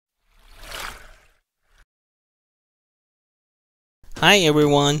Hi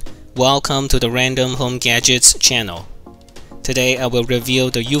everyone, welcome to the Random Home Gadgets channel. Today I will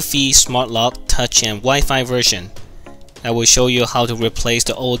review the Eufy Smart Lock Touch and Wi-Fi version. I will show you how to replace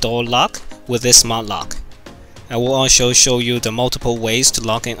the old door lock with this smart lock. I will also show you the multiple ways to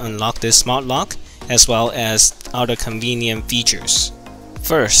lock and unlock this smart lock, as well as other convenient features.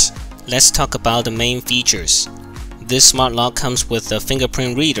 First, let's talk about the main features. This smart lock comes with a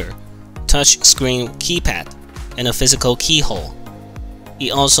fingerprint reader, touch screen keypad, and a physical keyhole. It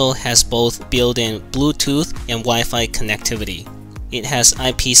also has both built-in Bluetooth and Wi-Fi connectivity. It has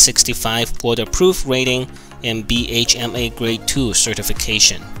IP65 waterproof rating and BHMA Grade 2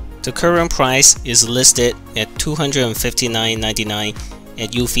 certification. The current price is listed at $259.99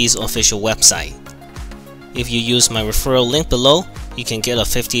 at Eufy's official website. If you use my referral link below, you can get a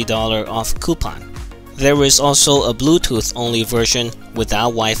 $50 off coupon. There is also a Bluetooth-only version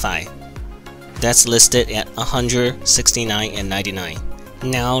without Wi-Fi. That's listed at $169.99.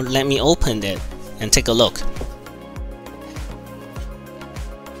 Now let me open it and take a look.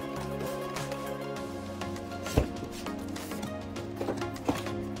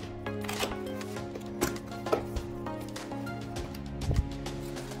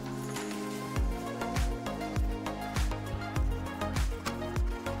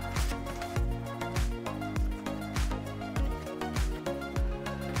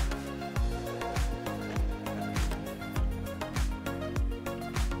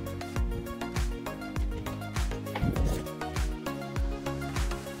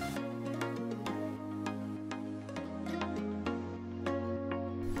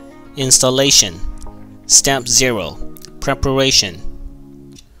 Installation. Step 0. Preparation.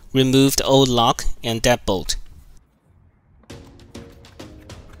 Remove the old lock and deadbolt.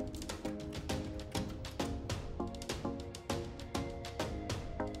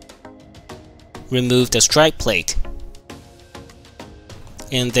 Remove the strike plate.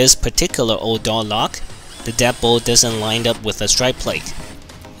 In this particular old door lock, the deadbolt doesn't line up with the strike plate.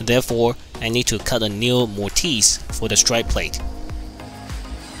 Therefore, I need to cut a new mortise for the strike plate.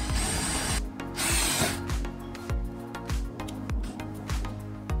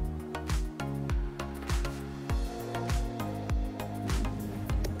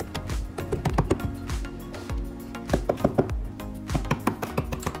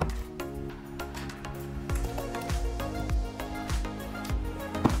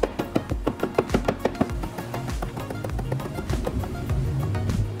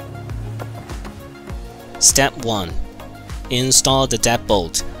 Step 1. Install the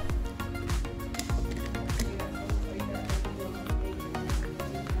deadbolt.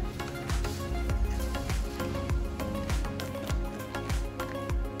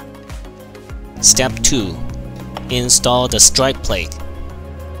 Step 2. Install the strike plate.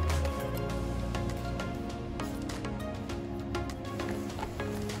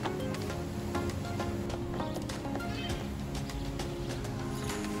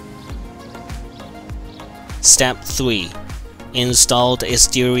 Step 3. Install the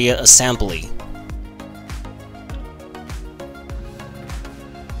exterior assembly.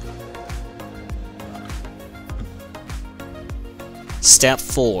 Step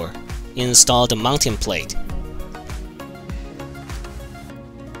 4. Install the mounting plate.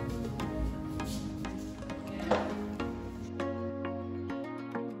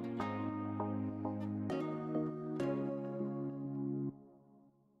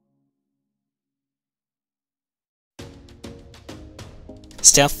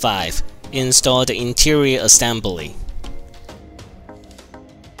 Step 5. Install the interior assembly.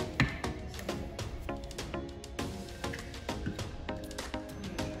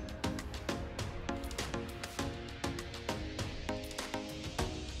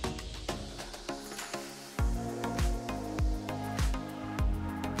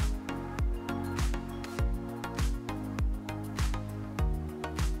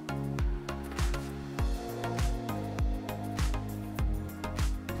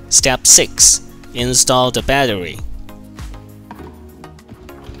 Step 6. Install the battery.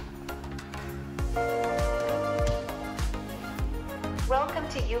 Welcome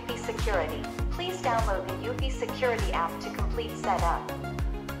to Eufy Security. Please download the Eufy Security app to complete setup.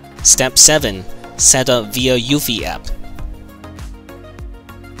 Step 7. Set up via Eufy app.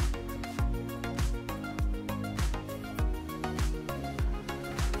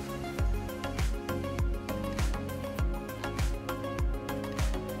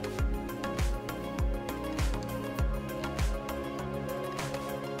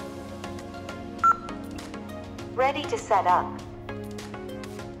 Ready to set up.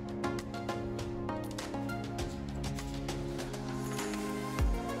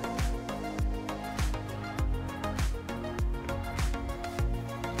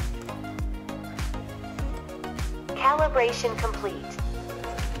 Calibration complete.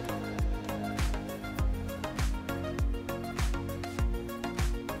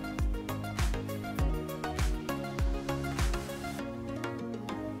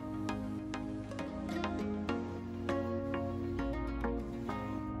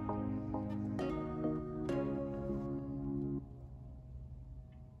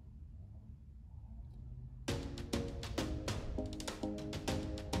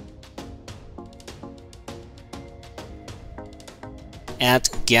 Add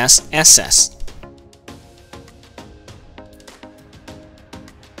gas access.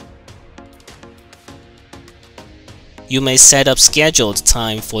 You may set up scheduled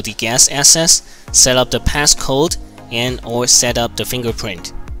time for the gas access, set up the passcode, and/or set up the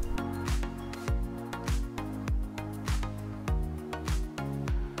fingerprint.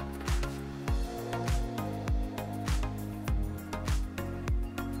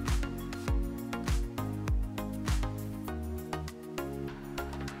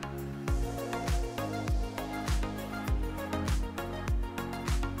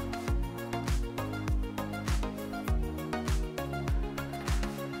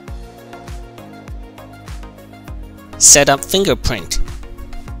 Set up fingerprint.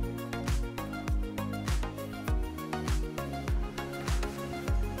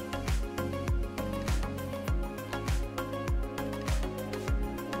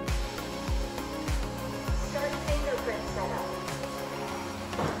 Start fingerprint setup.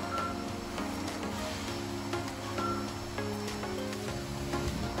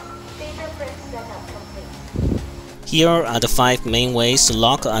 Fingerprint setup complete. Here are the 5 main ways to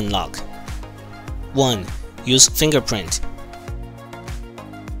lock or unlock. 1. Use fingerprint.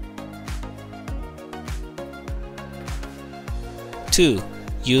 2.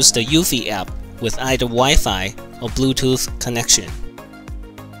 Use the Eufy app with either Wi-Fi or Bluetooth connection.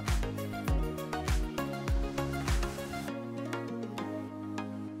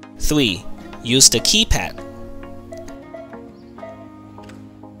 3. Use the keypad. 4.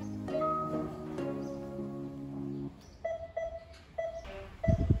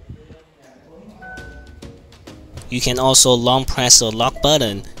 You can also long press the lock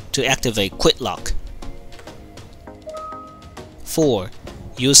button to activate Quick Lock. 4.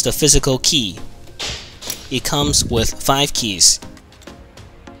 Use the physical key. It comes with 5 keys.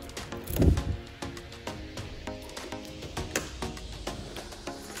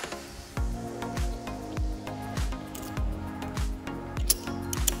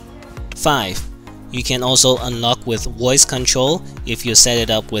 5. You can also unlock with voice control if you set it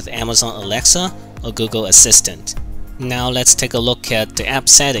up with Amazon Alexa or Google Assistant. Now let's take a look at the app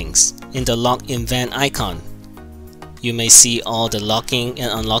settings. In the lock event icon, you may see all the locking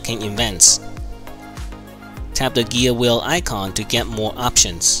and unlocking events. Tap the gear wheel icon to get more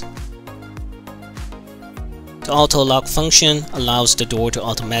options. The auto lock function allows the door to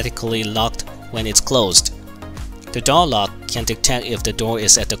automatically lock when it's closed. The door lock can detect if the door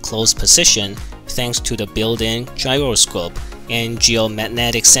is at the closed position thanks to the built-in gyroscope and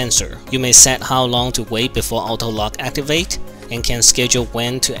geomagnetic sensor. You may set how long to wait before auto lock activate and can schedule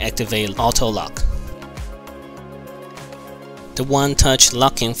when to activate auto lock. The one-touch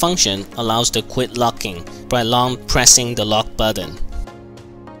locking function allows the quick locking by long pressing the lock button.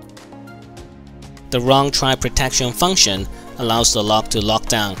 The wrong try protection function allows the lock to lock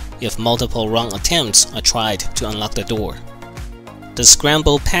down if multiple wrong attempts are tried to unlock the door. The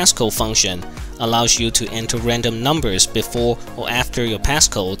scramble passcode function allows you to enter random numbers before or after your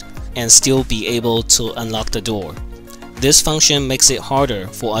passcode and still be able to unlock the door. This function makes it harder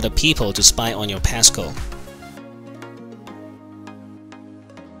for other people to spy on your passcode.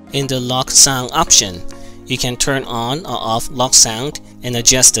 In the lock sound option, you can turn on or off lock sound and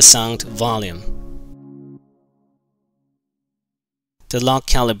adjust the sound volume. The lock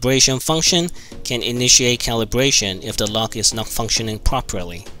calibration function can initiate calibration if the lock is not functioning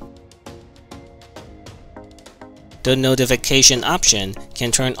properly. The notification option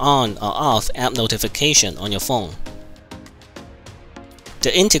can turn on or off app notification on your phone.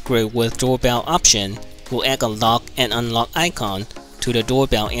 The integrate with doorbell option will add a lock and unlock icon to the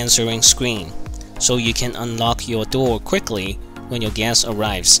doorbell answering screen, so you can unlock your door quickly when your guest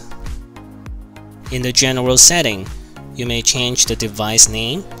arrives. In the general setting, you may change the device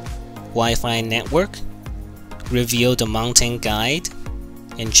name, Wi-Fi network, reveal the mounting guide,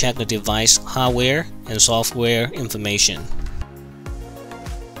 and check the device hardware and software information.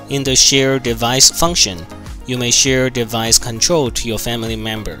 In the Share Device function, you may share device control to your family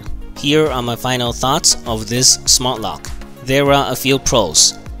member. Here are my final thoughts of this smart lock. There are a few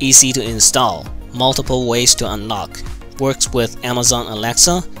pros: easy to install, multiple ways to unlock, works with Amazon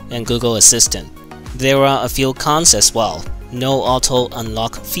Alexa and Google Assistant. There are a few cons as well. No auto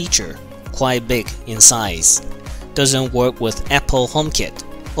unlock feature, quite big in size. Doesn't work with Apple HomeKit.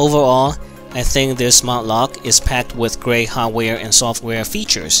 Overall, I think this smart lock is packed with great hardware and software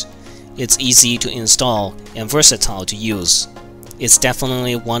features. It's easy to install and versatile to use. It's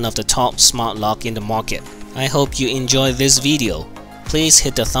definitely one of the top smart lock in the market. I hope you enjoyed this video. Please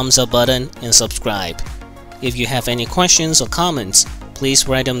hit the thumbs up button and subscribe. If you have any questions or comments, please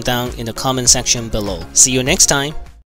write them down in the comment section below. See you next time!